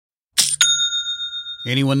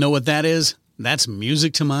Anyone know what that is? That's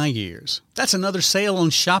music to my ears. That's another sale on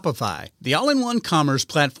Shopify, the all-in-one commerce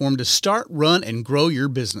platform to start, run, and grow your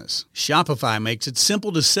business. Shopify makes it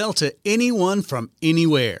simple to sell to anyone from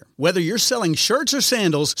anywhere. Whether you're selling shirts or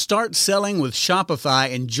sandals, start selling with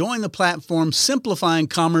Shopify and join the platform simplifying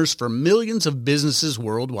commerce for millions of businesses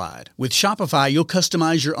worldwide. With Shopify, you'll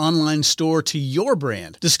customize your online store to your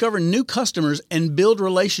brand, discover new customers, and build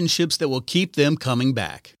relationships that will keep them coming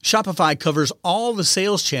back. Shopify covers all the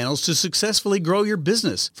sales channels to successfully grow your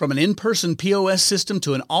business, from an in-person POS system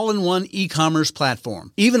to an all-in-one e-commerce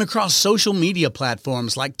platform, even across social media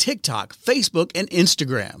platforms like TikTok, Facebook, and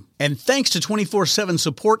Instagram. And thanks to 24/7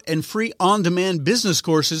 support and free on-demand business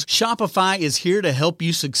courses, Shopify is here to help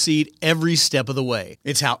you succeed every step of the way.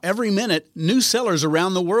 It's how every minute, new sellers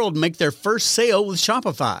around the world make their first sale with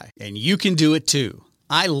Shopify. And you can do it too.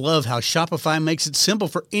 I love how Shopify makes it simple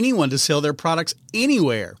for anyone to sell their products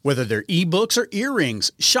anywhere. Whether they're ebooks or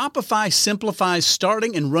earrings, Shopify simplifies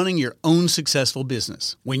starting and running your own successful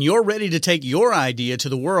business. When you're ready to take your idea to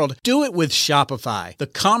the world, do it with Shopify, the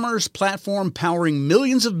commerce platform powering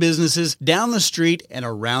millions of businesses down the street and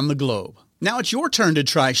around the globe. Now it's your turn to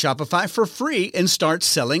try Shopify for free and start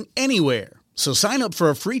selling anywhere. So sign up for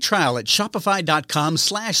a free trial at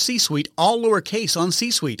shopify.com/C-Suite, all lowercase on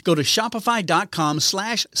C-Suite. Go to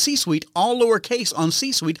shopify.com/C-Suite, all lowercase on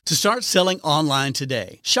C-Suite to start selling online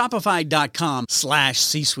today.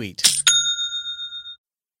 Shopify.com/C-Suite.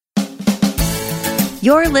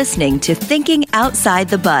 You're listening to Thinking Outside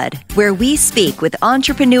the Bud, where we speak with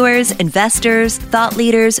entrepreneurs, investors, thought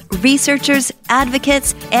leaders, researchers,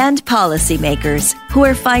 advocates, and policymakers who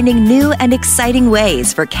are finding new and exciting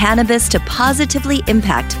ways for cannabis to positively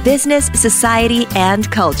impact business, society, and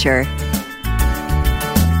culture.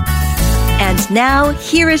 And now,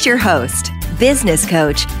 here is your host, business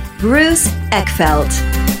coach, Bruce Eckfeldt.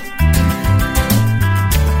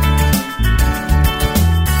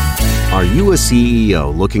 Are you a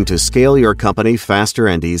CEO looking to scale your company faster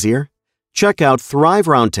and easier? Check out Thrive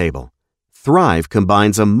Roundtable. Thrive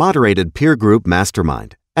combines a moderated peer group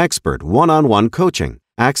mastermind, expert one-on-one coaching,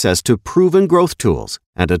 access to proven growth tools,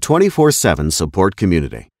 and a 24/7 support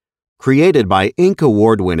community. Created by Inc.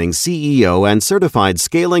 award-winning CEO and certified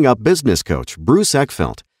scaling up business coach Bruce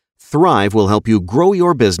Eckfeldt, Thrive will help you grow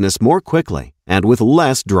your business more quickly and with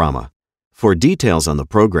less drama. For details on the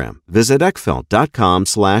program, visit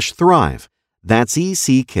eckfeldt.com/thrive. That's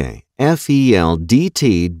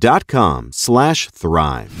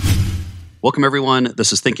ECKFELDT.com/thrive. Welcome, everyone.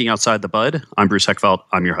 This is Thinking Outside the Bud. I'm Bruce Eckfeldt.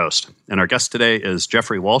 I'm your host. And our guest today is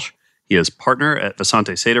Jeffrey Walsh. He is partner at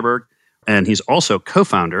Visante Sederberg, and he's also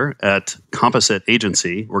co-founder at Composite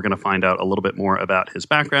Agency. We're going to find out a little bit more about his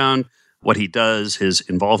background, what he does, his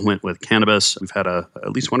involvement with cannabis. We've had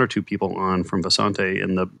at least one or two people on from Visante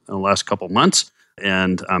in the last couple months,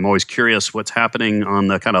 and I'm always curious what's happening on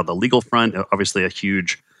the kind of the legal front. Obviously, a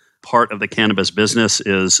huge part of the cannabis business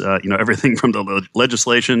is everything from the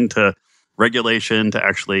legislation to regulation to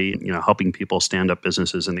actually helping people stand up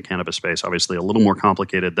businesses in the cannabis space. Obviously, a little more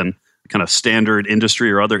complicated than kind of standard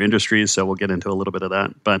industry or other industries. So we'll get into a little bit of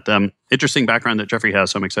that. But interesting background that Jeffrey has.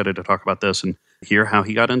 So I'm excited to talk about this and hear how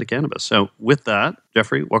he got into cannabis. So with that,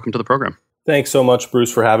 Jeffrey, welcome to the program. Thanks so much,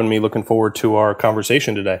 Bruce, for having me. Looking forward to our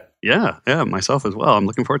conversation today. Yeah, myself as well. I'm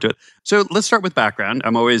looking forward to it. So let's start with background.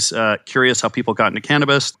 I'm always curious how people got into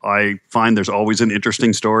cannabis. I find there's always an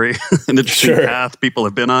interesting story, an interesting path people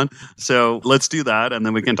have been on. So let's do that, and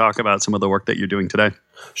then we can talk about some of the work that you're doing today.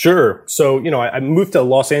 Sure. So, I moved to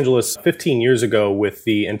Los Angeles 15 years ago with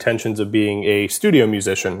the intentions of being a studio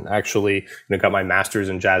musician. Actually, got my master's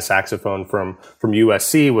in jazz saxophone from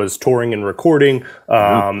USC, was touring and recording,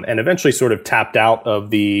 and eventually sort of tapped out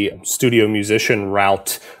of the studio musician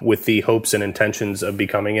route with the hopes and intentions of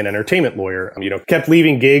becoming an entertainment lawyer. Kept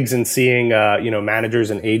leaving gigs and seeing,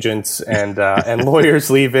 managers and agents and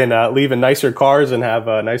lawyers leave in nicer cars and have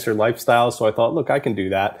nicer lifestyles. So I thought, look, I can do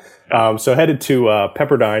that. So headed to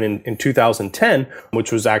Pepperdine in 2010,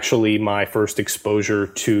 which was actually my first exposure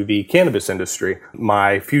to the cannabis industry.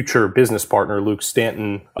 My future business partner, Luke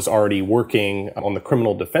Stanton, was already working on the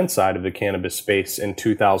criminal defense side of the cannabis space in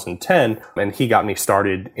 2010, and he got me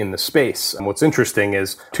started in the space. And what's interesting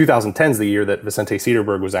is 2010 is the year that Visante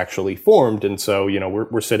Sederberg was actually formed, and so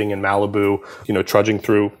we're sitting in Malibu, trudging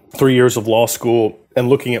through 3 years of law school and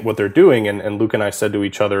looking at what they're doing. And Luke and I said to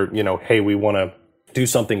each other, hey, we want to do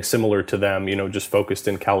something similar to them, just focused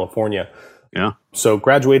in California. Yeah. So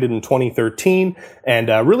graduated in 2013 and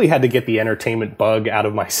really had to get the entertainment bug out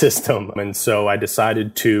of my system. And so I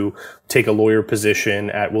decided to take a lawyer position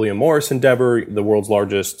at William Morris Endeavor, the world's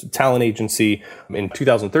largest talent agency, in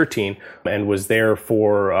 2013, and was there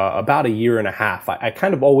for about a year and a half. I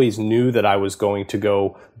kind of always knew that I was going to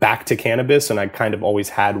go back to cannabis, and I kind of always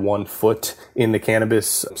had one foot in the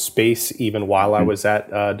cannabis space, even while I was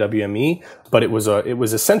at WME. But it was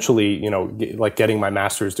essentially, like getting my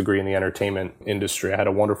master's degree in the entertainment industry. I had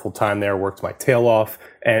a wonderful time there, worked my tail off,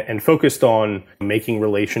 and focused on making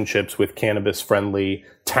relationships with cannabis-friendly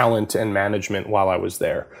talent and management while I was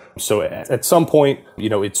there. So at some point,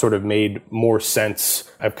 it sort of made more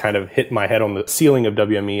sense. I've kind of hit my head on the ceiling of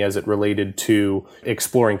WME as it related to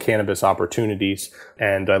exploring cannabis opportunities.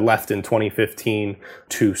 And I left in 2015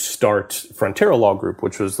 to start Frontera Law Group,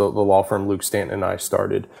 which was the law firm Luke Stanton and I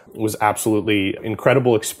started. It was absolutely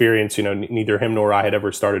incredible experience. Neither him nor I had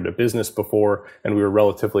ever started a business before, and we were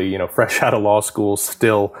relatively, fresh out of law school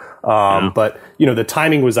still. But, the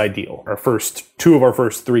timing was ideal. Two of our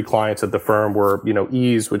first three clients at the firm were,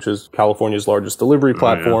 Ease, which is California's largest delivery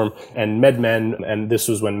platform, and MedMen. And this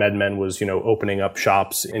was when MedMen was, opening up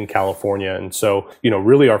shops in California. And so,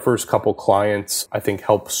 really our first couple clients, I think,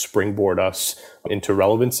 helped springboard us into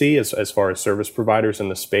relevancy as far as service providers in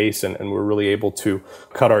the space. And we're really able to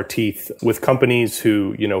cut our teeth with companies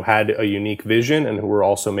who, had a unique vision and who were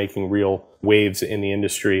also making real waves in the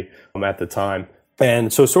industry at the time.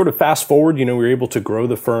 And so sort of fast forward, we were able to grow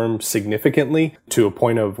the firm significantly to a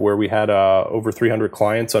point of where we had over 300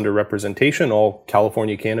 clients under representation, all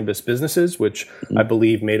California cannabis businesses, which I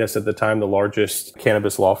believe made us at the time the largest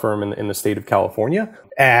cannabis law firm in the state of California.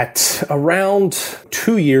 At around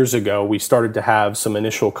 2 years ago, we started to have some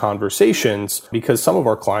initial conversations because some of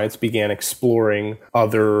our clients began exploring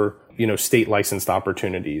other state licensed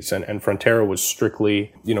opportunities, and Frontera was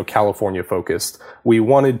strictly, California focused. We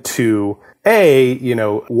wanted to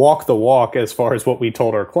walk the walk as far as what we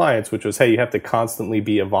told our clients, which was, hey, you have to constantly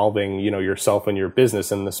be evolving, yourself and your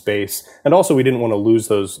business in the space. And also we didn't want to lose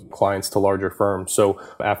those clients to larger firms. So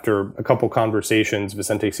after a couple conversations,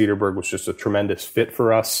 Vicente Sederberg was just a tremendous fit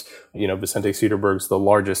for us. Vicente Sederberg's the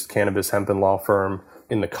largest cannabis hemp and law firm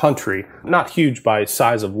in the country. Not huge by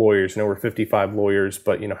size of lawyers. We're 55 lawyers,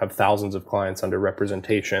 but, have thousands of clients under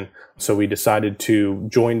representation. So we decided to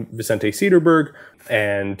join Vicente Sederberg.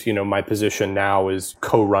 And, my position now is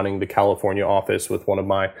co-running the California office with one of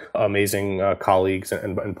my amazing colleagues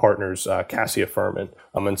and partners, Cassia Furman.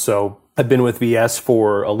 And so I've been with VS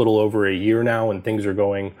for a little over a year now, and things are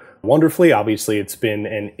going wonderfully. Obviously, it's been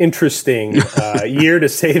an interesting year to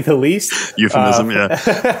say the least. Euphemism,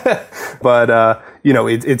 yeah. But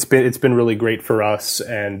it's been really great for us,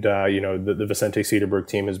 and the Vicente Sederberg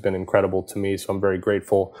team has been incredible to me. So I'm very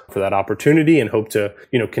grateful for that opportunity, and hope to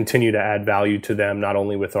continue to add value to them, not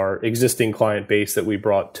only with our existing client base that we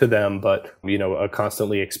brought to them, but a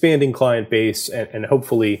constantly expanding client base, and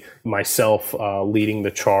hopefully myself leading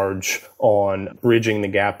the charge on bridging the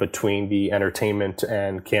gap between the entertainment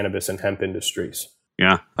and cannabis and hemp industries.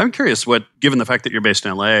 Yeah. I'm curious given the fact that you're based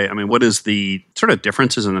in LA, what is the sort of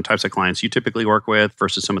differences in the types of clients you typically work with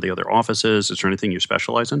versus some of the other offices? Is there anything you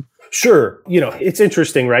specialize in? Sure. It's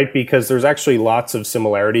interesting, right? Because there's actually lots of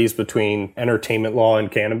similarities between entertainment law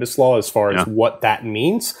and cannabis law as far as what that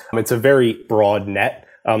means. It's a very broad net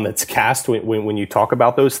that's cast when you talk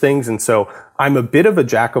about those things. And so I'm a bit of a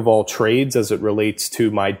jack of all trades as it relates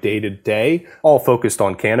to my day-to-day, all focused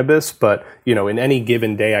on cannabis. But, in any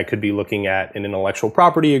given day, I could be looking at an intellectual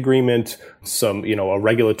property agreement, some, a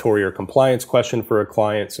regulatory or compliance question for a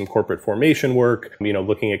client, some corporate formation work,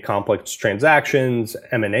 looking at complex transactions,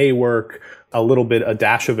 M&A work, a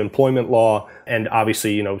dash of employment law. And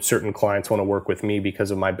obviously, certain clients want to work with me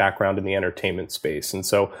because of my background in the entertainment space. And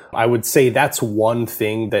so I would say that's one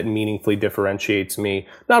thing that meaningfully differentiates me,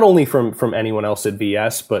 not only from anyone else at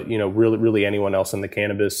VS, but, really anyone else in the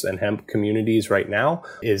cannabis and hemp communities right now,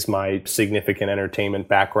 is my significant entertainment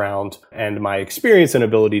background and my experience and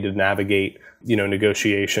ability to navigate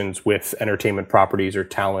negotiations with entertainment properties or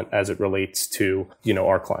talent as it relates to,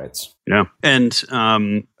 our clients. Yeah. And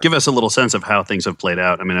give us a little sense of how things have played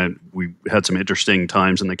out. We had some interesting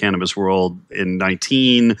times in the cannabis world. In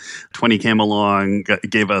 20 came along,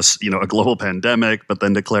 gave us, a global pandemic, but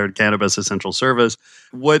then declared cannabis essential service.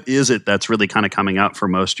 What is it that's really kind of coming out for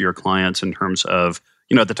most of your clients in terms of,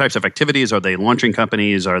 the types of activities? Are they launching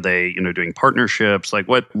companies? Are they, doing partnerships? Like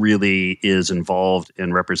what really is involved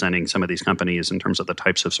in representing some of these companies in terms of the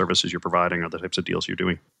types of services you're providing or the types of deals you're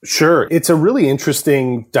doing? Sure. It's a really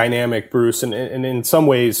interesting dynamic, Bruce, and in some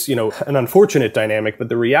ways, an unfortunate dynamic, but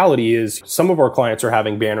the reality is some of our clients are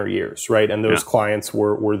having banner years, right? And those clients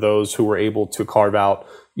were those who were able to carve out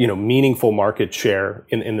meaningful market share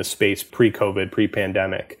in the space pre-COVID,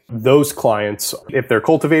 pre-pandemic. Those clients, if they're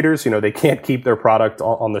cultivators, they can't keep their product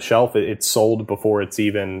on the shelf. It's sold before it's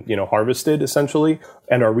even, harvested, essentially.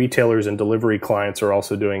 And our retailers and delivery clients are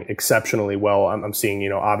also doing exceptionally well. I'm seeing,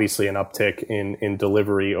 obviously an uptick in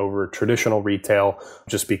delivery over traditional retail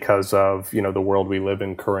just because of, the world we live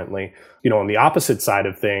in currently. On the opposite side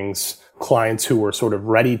of things, clients who were sort of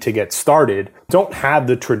ready to get started don't have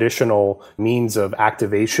the traditional means of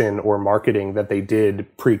activation or marketing that they did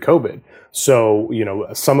pre-COVID. So,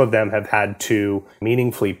 some of them have had to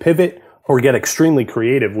meaningfully pivot or get extremely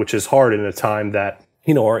creative, which is hard in a time that,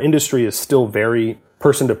 our industry is still very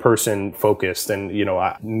person-to-person focused and,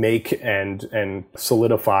 make and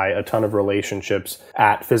solidify a ton of relationships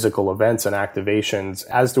at physical events and activations,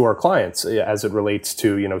 as do our clients as it relates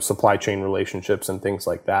to, supply chain relationships and things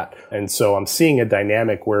like that. And so I'm seeing a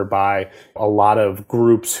dynamic whereby a lot of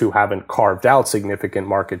groups who haven't carved out significant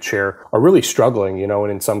market share are really struggling,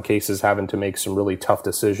 and in some cases having to make some really tough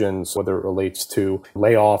decisions, whether it relates to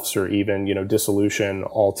layoffs or even, dissolution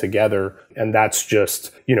altogether. And that's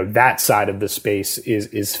just, that side of the space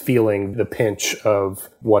is feeling the pinch of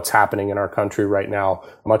what's happening in our country right now,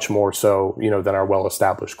 much more so, than our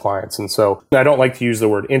well-established clients. And so I don't like to use the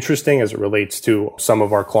word interesting as it relates to some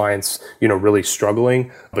of our clients, really struggling,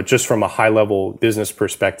 but just from a high-level business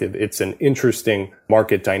perspective, it's an interesting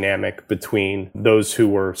market dynamic between those who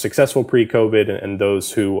were successful pre-COVID and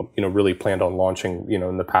those who, really planned on launching,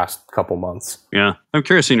 in the past couple months. Yeah. I'm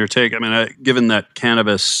curious in your take. I mean, given that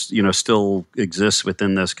cannabis, still exists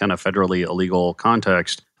within this kind of federally illegal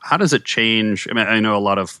context, how does it change? I mean, I know a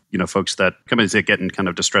lot of, folks companies that get in kind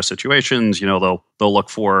of distressed situations, they'll look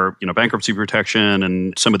for, bankruptcy protection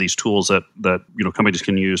and some of these tools that companies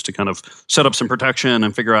can use to kind of set up some protection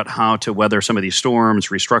and figure out how to weather some of these storms,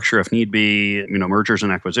 restructure if need be, mergers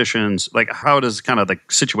and acquisitions. Like how does kind of the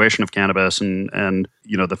situation of cannabis and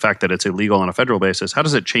the fact that it's illegal on a federal basis, how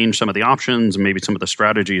does it change some of the options and maybe some of the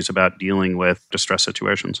strategies about dealing with distressed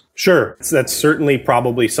situations? Sure. That's certainly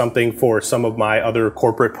probably something for some of my other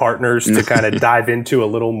corporate partners to kind of dive into a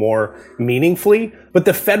little more meaningfully. But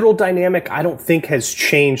the federal dynamic, I don't think has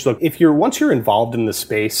changed. Look, once you're involved in the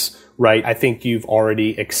space, right, I think you've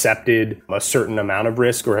already accepted a certain amount of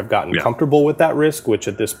risk or have gotten comfortable with that risk, which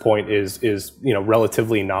at this point is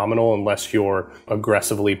relatively nominal unless you're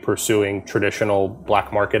aggressively pursuing traditional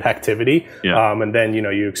black market activity. And then,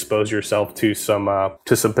 you expose yourself to some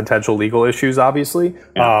potential legal issues, obviously.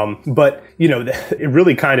 But, it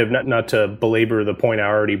really kind of, not to belabor the point I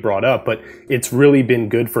already brought up, but it's really been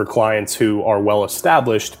good for clients who are well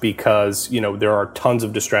established because, there are tons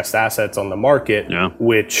of distressed assets on the market,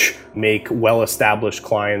 which make well-established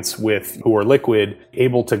clients who are liquid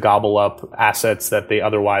able to gobble up assets that they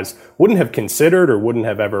otherwise wouldn't have considered or wouldn't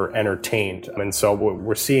have ever entertained. And so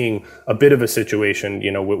we're seeing a bit of a situation,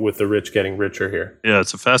 with the rich getting richer here. Yeah,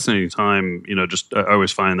 it's a fascinating time. I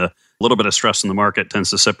always find a little bit of stress in the market tends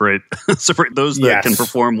to separate those that can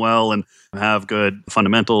perform well and have good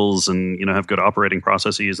fundamentals and, have good operating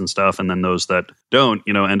processes and stuff. And then those that don't,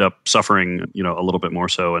 end up suffering, a little bit more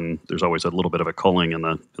so. And there's always a little bit of a culling in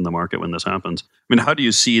the market when this happens. I mean, how do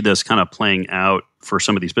you see this kind of playing out for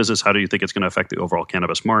some of these businesses? How do you think it's going to affect the overall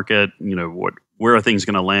cannabis market? Where are things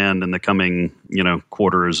going to land in the coming,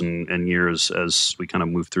 quarters and years as we kind of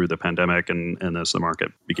move through the pandemic and as the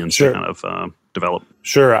market begins to kind of develop?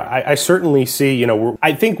 Sure. I certainly see,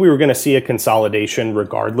 I think we were going to see a consolidation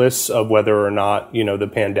regardless of whether or not,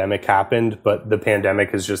 the pandemic happened, but the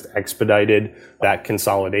pandemic has just expedited that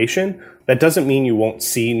consolidation. That doesn't mean you won't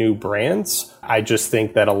see new brands. I just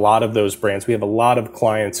think that a lot of those brands, we have a lot of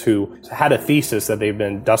clients who had a thesis that they've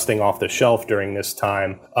been dusting off the shelf during this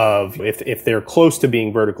time of if they're close to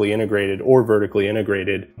being vertically integrated,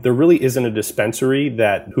 there really isn't a dispensary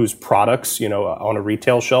whose products, on a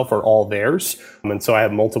retail shelf are all theirs. And so I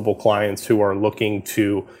have multiple clients who are looking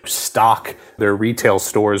to stock their retail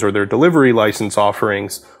stores or their delivery license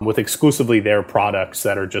offerings with exclusively their products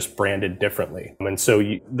that are just branded differently. And so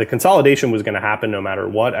the consolidation was going to happen no matter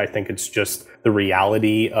what. I think it's just the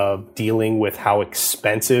reality of dealing with how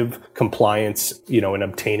expensive compliance, and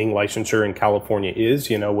obtaining licensure in California is,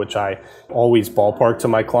 which I always ballpark to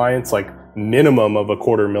my clients. Like minimum of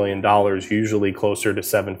 $250,000, usually closer to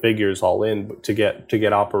 7 figures all in to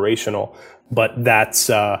get operational. But that's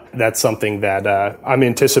something that I'm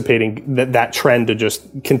anticipating that trend to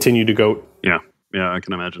just continue to go. Yeah, I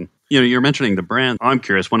can imagine. You're mentioning the brand. I'm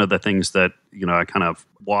curious, one of the things that, I kind of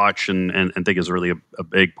watch and think is really a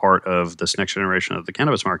big part of this next generation of the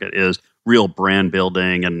cannabis market is real brand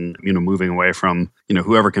building and, moving away from,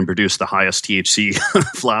 whoever can produce the highest THC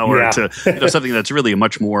flower to something that's really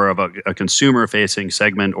much more of a consumer-facing,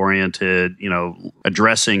 segment-oriented,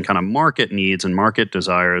 addressing kind of market needs and market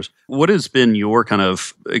desires. What has been your kind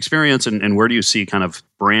of experience and where do you see kind of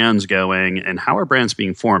brands going and how are brands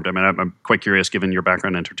being formed? I mean, I'm quite curious, given your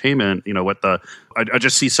background in entertainment, I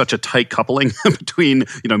just see such a tight coupling between,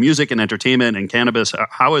 music and entertainment and cannabis.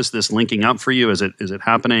 How is this linking up for you? Is it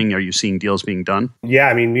happening? Are you seeing deals being done? Yeah,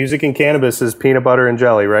 I mean, music and cannabis is peanut butter and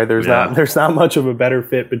jelly, right? There's not much of a better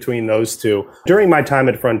fit between those two. During my time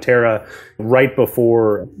at Frontera, right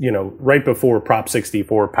before Prop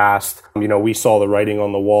 64 passed, we saw the writing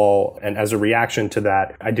on the wall. And as a reaction to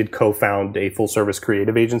that, I did co-found a full service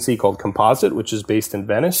creative agency called Composite, which is based in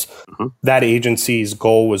Venice. Uh-huh. That agency's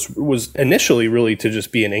goal was initially really to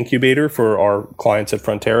just be an incubator for our clients at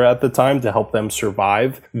Frontera at the time to help them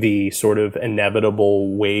survive the sort of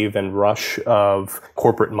inevitable wave and rush of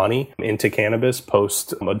corporate money into cannabis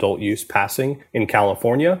post adult use passing in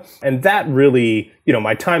California. And that really,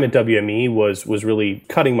 my time at WME was really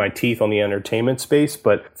cutting my teeth on the entertainment space,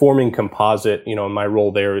 but forming Composite, my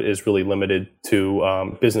role there is really limited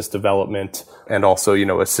to business development and also,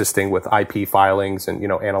 assisting with IP filings and,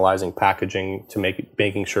 analyzing packaging to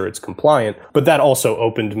making sure it's compliant. But that also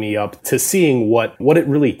opened me up to seeing what it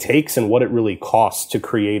really takes and what it really costs to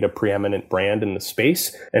create a preeminent brand in the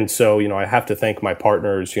space. And so, I have to thank my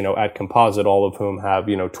partners, at Composite, all of whom have,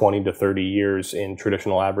 20 to 30 years in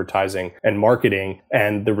traditional advertising and marketing.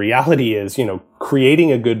 And the reality is,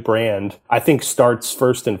 creating a good brand, I think starts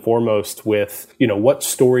first and foremost with, what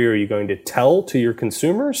story are you going to tell to your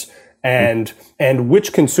consumers and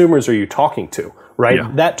which consumers are you talking to? Right?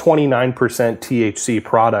 Yeah. That 29% THC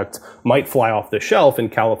product might fly off the shelf in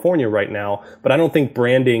California right now, but I don't think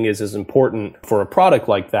branding is as important for a product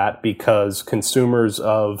like that because consumers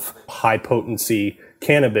of high potency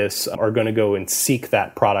cannabis are going to go and seek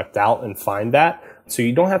that product out and find that. So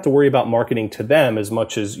you don't have to worry about marketing to them as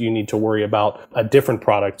much as you need to worry about a different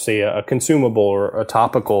product, say a consumable or a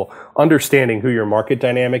topical, understanding who your market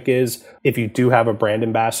dynamic is. If you do have a brand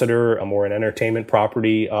ambassador or an entertainment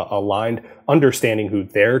property aligned, understanding who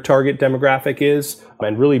their target demographic is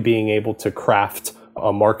and really being able to craft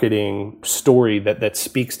a marketing story that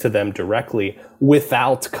speaks to them directly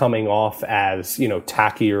without coming off as,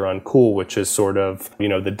 tacky or uncool, which is sort of,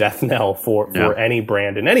 the death knell for any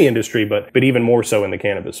brand in any industry, but even more so in the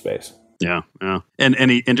cannabis space. Yeah. And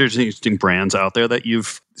any interesting brands out there that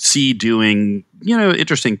you've see doing,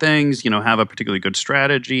 interesting things, have a particularly good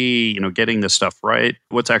strategy, getting this stuff right?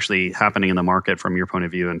 What's actually happening in the market from your point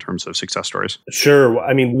of view in terms of success stories? Sure.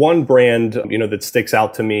 I mean, one brand, that sticks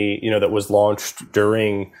out to me, that was launched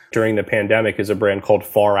during the pandemic is a brand called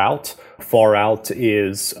Far Out. Far Out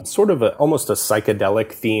is sort of almost a psychedelic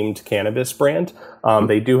themed cannabis brand.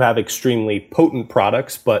 They do have extremely potent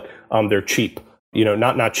products, but they're cheap.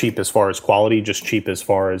 Not cheap as far as quality, just cheap as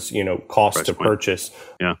far as, cost price to point. Purchase.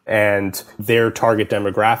 Yeah. And their target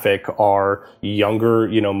demographic are younger,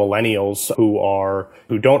 millennials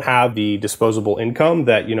who don't have the disposable income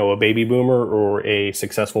that, a baby boomer or a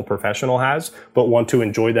successful professional has, but want to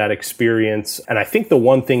enjoy that experience. And I think the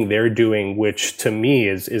one thing they're doing, which to me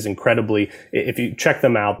is incredibly, if you check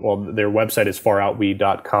them out, well, their website is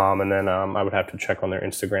faroutweed.com. And then I would have to check on their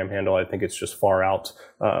Instagram handle. I think it's just farout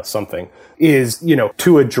something, is,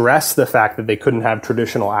 to address the fact that they couldn't have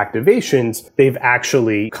traditional activations, they've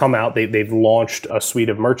actually come out, they've launched a suite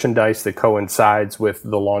of merchandise that coincides with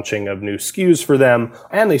the launching of new SKUs for them.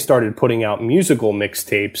 And they started putting out musical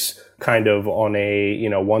mixtapes kind of on a,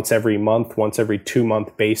 once every month, once every 2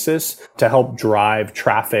 month basis to help drive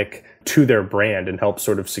traffic to their brand and help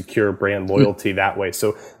sort of secure brand loyalty that way.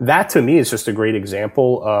 So that to me is just a great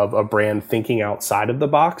example of a brand thinking outside of the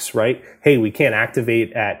box, right? Hey, we can't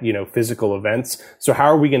activate at, physical events. So how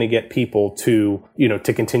are we going to get people to,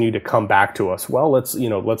 to continue to come back to us? Well, let's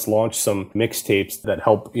launch some mixtapes that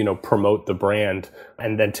help, promote the brand.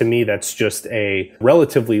 And then to me, that's just a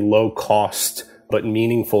relatively low cost, but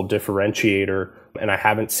meaningful differentiator. And I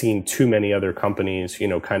haven't seen too many other companies,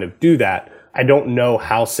 kind of do that. I don't know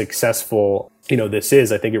how successful this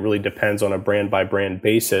is. I think it really depends on a brand by brand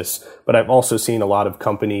basis. But I've also seen a lot of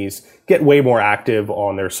companies get way more active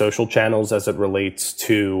on their social channels as it relates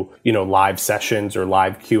to, live sessions or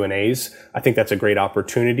live Q&As. I think that's a great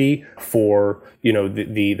opportunity for,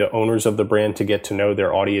 the owners of the brand to get to know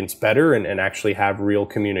their audience better and actually have real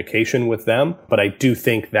communication with them. But I do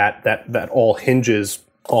think that all hinges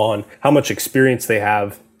on how much experience they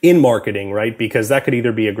have in marketing, right? Because that could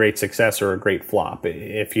either be a great success or a great flop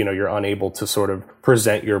if, you're unable to sort of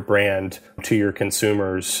present your brand to your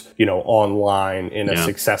consumers, online in a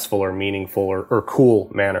successful or meaningful or cool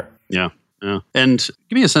manner. Yeah. Yeah. And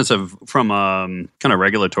give me a sense of, from a kind of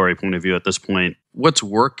regulatory point of view at this point, what's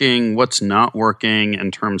working, what's not working in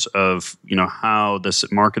terms of, how this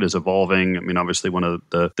market is evolving. I mean, obviously one of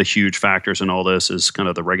the huge factors in all this is kind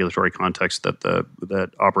of the regulatory context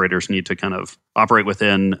that operators need to kind of operate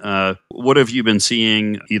within. What have you been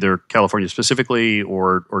seeing, either California specifically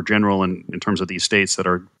or general in terms of these states that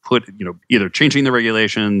are either changing the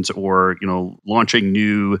regulations or, launching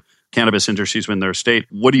new cannabis industries within their state?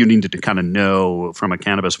 What do you need to kind of know from a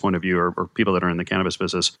cannabis point of view, or people that are in the cannabis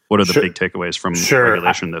business? What are the big takeaways from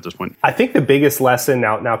regulation at this point? I think the biggest lesson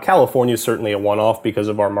now California is certainly a one-off because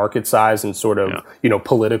of our market size and sort of,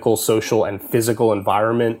 political, social, and physical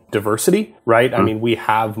environment diversity, right? I mean, we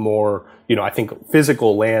have more, I think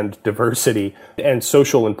physical land diversity and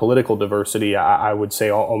social and political diversity, I would say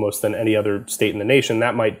almost than any other state in the nation.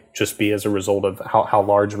 That might just be as a result of how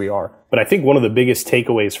large we are. But I think one of the biggest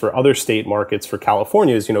takeaways for other state markets for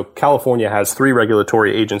California is, California has 3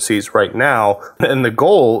 regulatory agencies right now. And the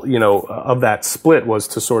goal, of that split was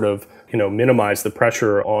to sort of, minimize the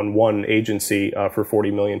pressure on one agency for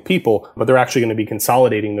 40 million people. But they're actually going to be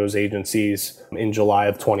consolidating those agencies in July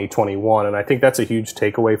of 2021. And I think that's a huge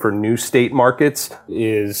takeaway for new state markets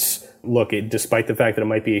is, look, despite the fact that it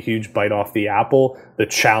might be a huge bite off the apple, the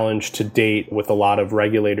challenge to date with a lot of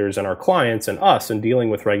regulators and our clients and us in dealing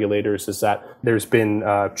with regulators is that there's been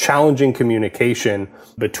challenging communication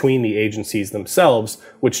between the agencies themselves,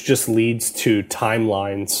 which just leads to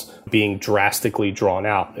timelines being drastically drawn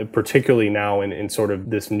out, particularly now in sort of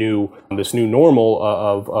this new normal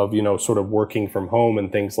of sort of working from home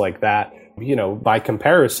and things like that. By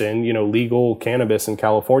comparison, legal cannabis in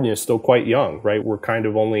California is still quite young, right? We're kind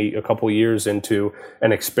of only a couple years into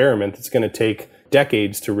an experiment that's going to take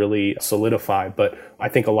decades to really solidify. But I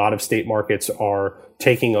think a lot of state markets are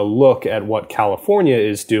taking a look at what California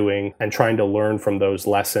is doing and trying to learn from those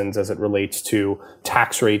lessons as it relates to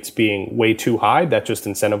tax rates being way too high. That just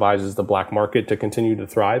incentivizes the black market to continue to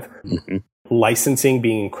thrive. Mm-hmm. Licensing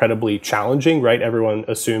being incredibly challenging, right? Everyone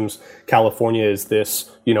assumes California is this,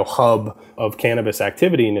 hub of cannabis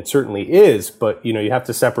activity, and it certainly is, but, you have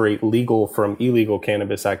to separate legal from illegal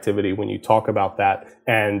cannabis activity when you talk about that.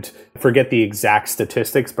 And forget the exact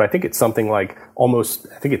statistics, but I think it's something like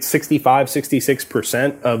it's 65,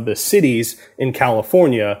 66% of the cities in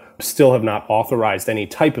California still have not authorized any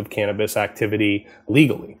type of cannabis activity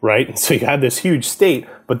legally, right? And so you have this huge state,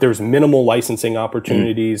 but there's minimal licensing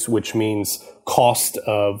opportunities, which means cost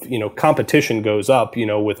of, competition goes up,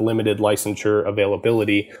 with limited licensure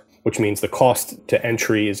availability, which means the cost to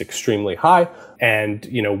entry is extremely high. And,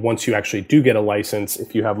 once you actually do get a license,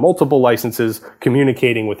 if you have multiple licenses,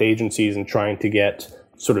 communicating with agencies and trying to get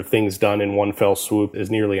sort of things done in one fell swoop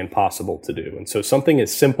is nearly impossible to do. And so something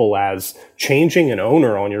as simple as changing an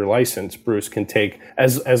owner on your license, Bruce, can take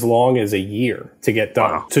as long as a year to get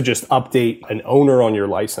done. Wow. To just update an owner on your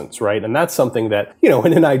license, right? And that's something that,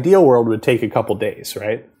 in an ideal world would take a couple days,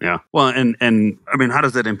 right? Yeah. Well, and I mean, how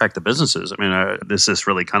does that impact the businesses? I mean, does this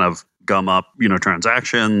really kind of gum up,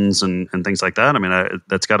 transactions and things like that? I mean,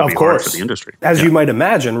 that's got to be hard for the industry. As you might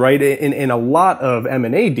imagine, right? In a lot of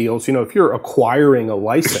M&A deals, if you're acquiring a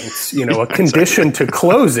license, a condition to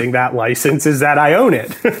closing that license is that I own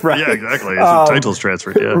it, right? Yeah, exactly. It's titles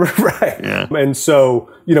transferred, yeah. Right. Yeah. And so,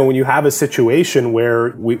 when you have a situation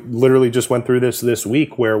where we literally just went through this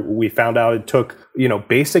week where we found out it took,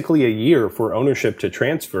 basically a year for ownership to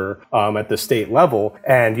transfer at the state level.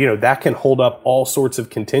 And, that can hold up all sorts of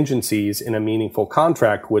contingencies in a meaningful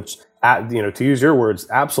contract, which, to use your words,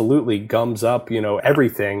 absolutely gums up,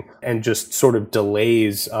 everything and just sort of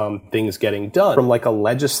delays things getting done from like a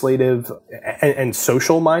legislative and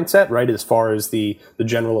social mindset, right? As far as the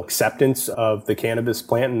general acceptance of the cannabis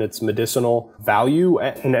plant and its medicinal value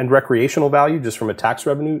and recreational value, just from a tax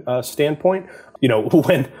revenue standpoint.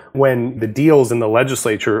 When the deals in the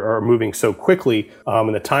legislature are moving so quickly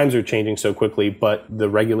and the times are changing so quickly, but the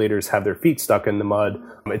regulators have their feet stuck in the mud,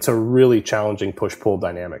 it's a really challenging push-pull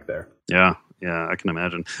dynamic there. Yeah. Yeah, I can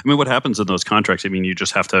imagine. I mean, what happens in those contracts? I mean,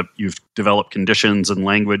 you've developed conditions and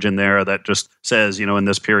language in there that just says, in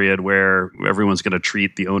this period where everyone's going to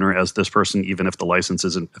treat the owner as this person, even if the license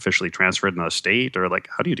isn't officially transferred in a state, or like,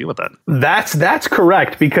 how do you deal with that? That's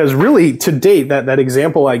correct, because really to date, that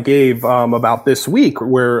example I gave about this week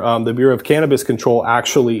where the Bureau of Cannabis Control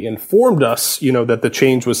actually informed us, that the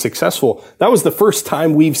change was successful. That was the first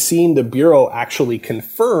time we've seen the Bureau actually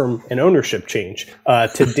confirm an ownership change.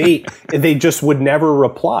 To date, they just would never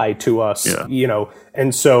reply to us,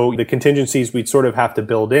 And so the contingencies we'd sort of have to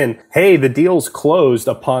build in, hey, the deal's closed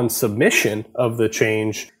upon submission of the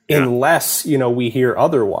change, unless, we hear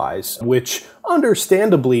otherwise, which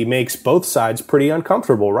understandably makes both sides pretty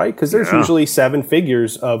uncomfortable, right? Because there's usually 7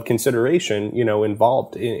 figures of consideration,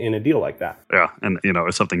 involved in a deal like that. Yeah. And,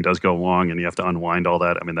 if something does go wrong and you have to unwind all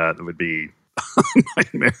that, I mean, that would be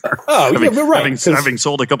nightmare. Oh, yeah, but right. Having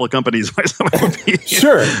sold a couple of companies myself would be,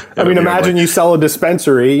 sure. I mean, imagine you sell a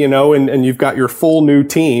dispensary, and you've got your full new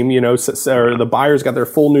team, or the buyer's got their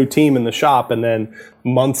full new team in the shop, and then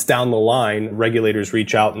months down the line, regulators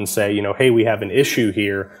reach out and say, hey, we have an issue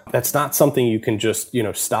here. That's not something you can just,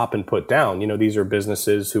 stop and put down. These are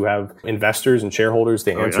businesses who have investors and shareholders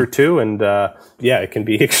to answer to, and it can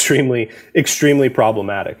be extremely, extremely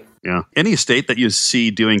problematic. Yeah. Any state that you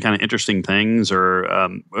see doing kind of interesting things, or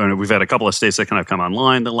we've had a couple of states that kind of come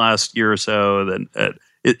online the last year or so, that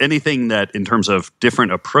anything that in terms of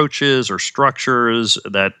different approaches or structures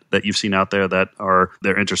that you've seen out there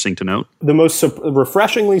they're interesting to note? The most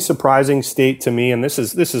refreshingly surprising state to me, and this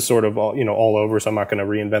is sort of all over, so I'm not going to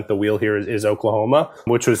reinvent the wheel here, is Oklahoma,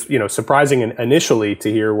 which was surprising initially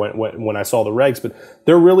to hear when I saw the regs, but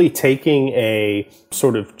they're really taking a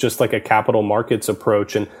sort of just like a capital markets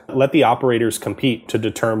approach and let the operators compete to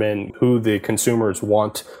determine who the consumers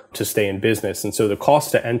want to stay in business. And so the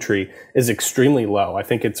cost to entry is extremely low. I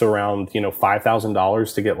think it's around,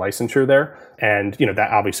 $5,000 to get licensure there. And,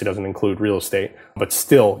 that obviously doesn't include real estate, but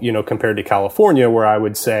still, compared to California, where I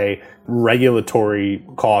would say regulatory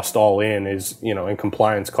cost all in is, and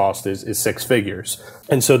compliance cost is 6 figures.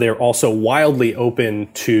 And so they're also wildly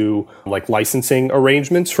open to like licensing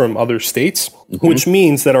arrangements from other states, which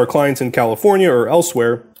means that our clients in California or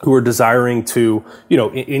elsewhere who are desiring to,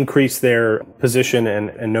 increase their position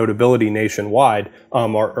and notability nationwide,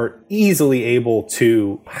 are easily able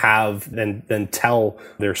to have then tell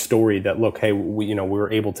their story that, look, hey, we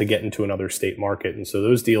were able to get into another state market. And so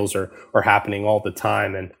those deals are happening all the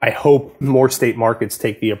time. And I hope more state markets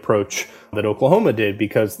take the approach that Oklahoma did,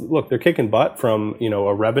 because look, they're kicking butt from,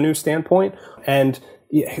 a revenue standpoint. And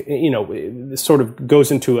it sort of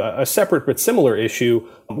goes into a separate but similar issue.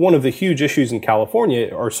 One of the huge issues in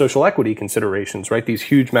California are social equity considerations, right? These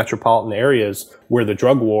huge metropolitan areas where the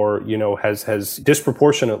drug war, has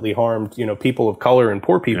disproportionately harmed, people of color and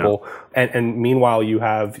poor people. Yeah. And meanwhile, you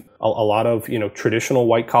have a lot of, traditional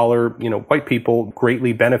white collar, white people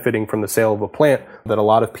greatly benefiting from the sale of a plant that a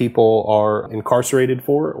lot of people are incarcerated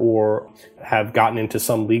for or have gotten into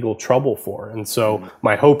some legal trouble for. And so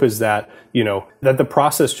my hope is that, that the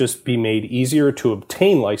process just be made easier to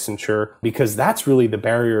obtain licensure, because that's really the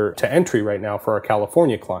barrier to entry right now for our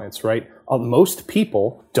California clients, right? Most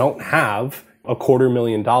people don't have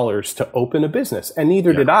 $250,000 to open a business. And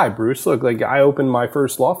neither did I, Bruce. Look, like I opened my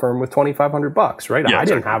first law firm with $2,500, right? I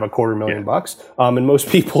didn't have $250,000. And most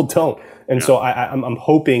people don't. And so I'm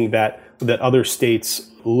hoping that other states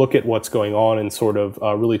look at what's going on and sort of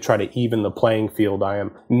really try to even the playing field. I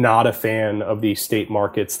am not a fan of these state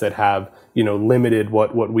markets that have, limited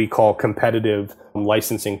what we call competitive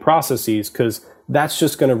licensing processes, because that's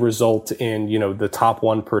just going to result in, the top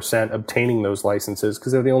 1% obtaining those licenses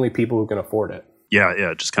because they're the only people who can afford it. Yeah,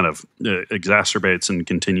 it just kind of exacerbates and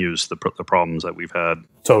continues the problems that we've had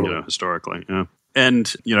historically. Yeah. And,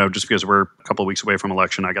 just because we're a couple of weeks away from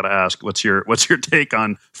election, I got to ask, what's your take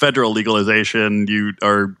on federal legalization?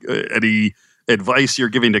 Any advice you're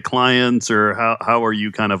giving to clients, or how are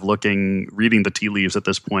you kind of reading the tea leaves at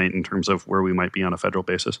this point in terms of where we might be on a federal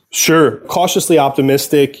basis? Sure. Cautiously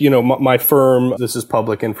optimistic. My firm, this is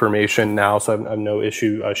public information now, so I have no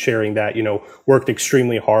issue sharing that, worked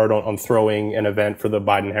extremely hard on throwing an event for the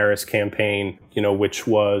Biden-Harris campaign, which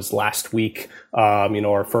was last week.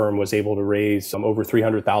 Our firm was able to raise over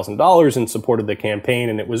 $300,000 in support of the campaign.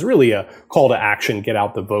 And it was really a call to action, get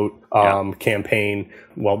out the vote campaign.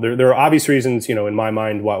 Well, there are obvious reasons, in my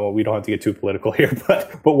mind, why we don't have to get too political here,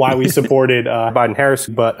 but why we supported Biden-Harris.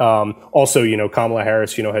 But also, Kamala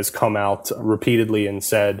Harris, has come out repeatedly and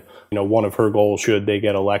said, one of her goals, should they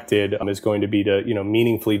get elected, is going to be to,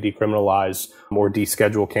 meaningfully decriminalize or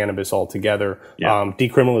deschedule cannabis altogether. Yeah.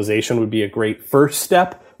 Decriminalization would be a great first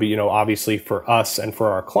step. but, obviously for us and for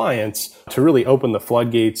our clients to really open the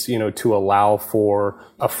floodgates, to allow for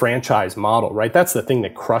a franchise model, right? That's the thing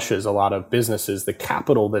that crushes a lot of businesses, the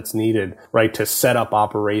capital that's needed, right, to set up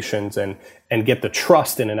operations and get the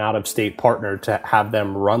trust in an out-of-state partner to have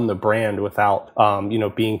them run the brand without,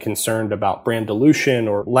 being concerned about brand dilution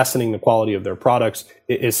or lessening the quality of their products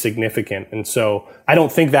is significant. And so I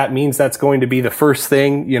don't think that means that's going to be the first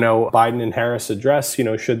thing, Biden and Harris address,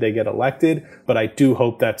 should they get elected. But I do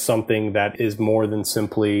hope that's something that is more than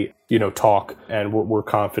simply, talk. And we're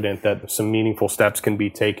confident that some meaningful steps can be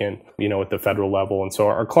taken, at the federal level. And so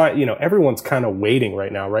our client, everyone's kind of waiting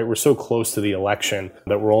right now, right? We're so close to the election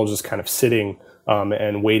that we're all just kind of sitting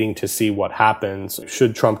and waiting to see what happens.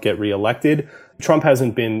 Should Trump get reelected? Trump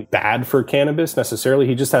hasn't been bad for cannabis necessarily.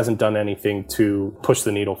 He just hasn't done anything to push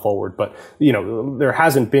the needle forward. But, there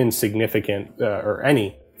hasn't been significant or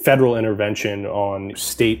any federal intervention on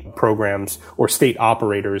state programs or state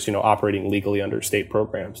operators, operating legally under state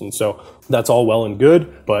programs. And so that's all well and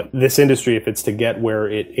good. But this industry, if it's to get where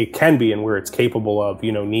it can be and where it's capable of,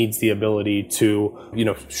 needs the ability to,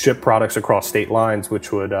 ship products across state lines,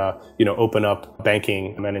 which would, open up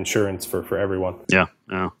banking and insurance for everyone. Yeah.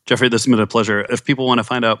 Jeffrey, this has been a pleasure. If people want to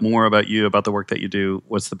find out more about you, about the work that you do,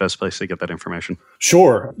 what's the best place to get that information?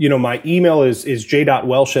 Sure. My email is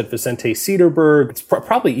j.welsh@VicenteCederberg. It's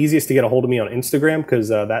probably easiest to get a hold of me on Instagram because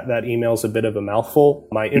that email is a bit of a mouthful.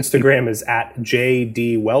 My Instagram is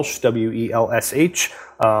 @JDWelsh, WELSH.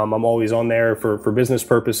 I'm always on there for business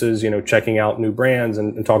purposes, checking out new brands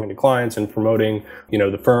and talking to clients and promoting,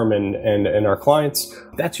 the firm and our clients.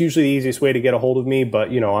 That's usually the easiest way to get a hold of me. But,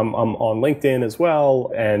 I'm on LinkedIn as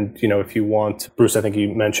well. And, if you want, Bruce, I think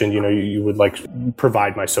you mentioned, you would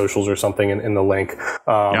provide my socials or something in the link.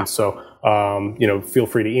 So, feel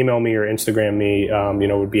free to email me or Instagram me.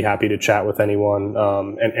 Would be happy to chat with anyone.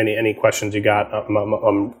 And any questions you got,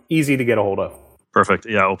 I'm easy to get a hold of. Perfect.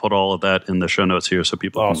 Yeah, we'll put all of that in the show notes here so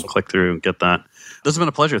people can click through and get that. This has been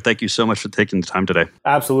a pleasure. Thank you so much for taking the time today.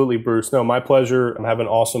 Absolutely, Bruce. No, my pleasure. Have an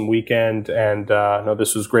awesome weekend. And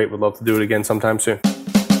this was great. Would love to do it again sometime soon.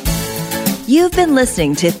 You've been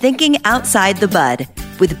listening to Thinking Outside the Bud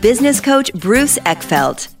with business coach Bruce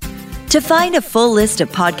Eckfeldt. To find a full list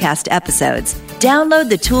of podcast episodes, download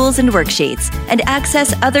the tools and worksheets, and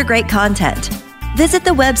access other great content, visit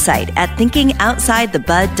the website at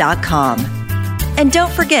thinkingoutsidethebud.com. And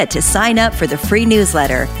don't forget to sign up for the free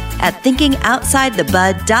newsletter at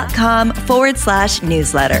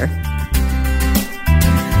thinkingoutsidethebud.com/newsletter.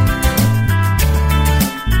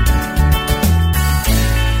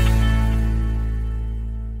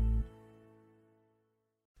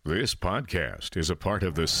 This podcast is a part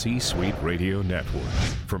of the C-Suite Radio Network.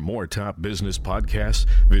 For more top business podcasts,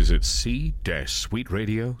 visit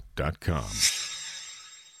c-suiteradio.com.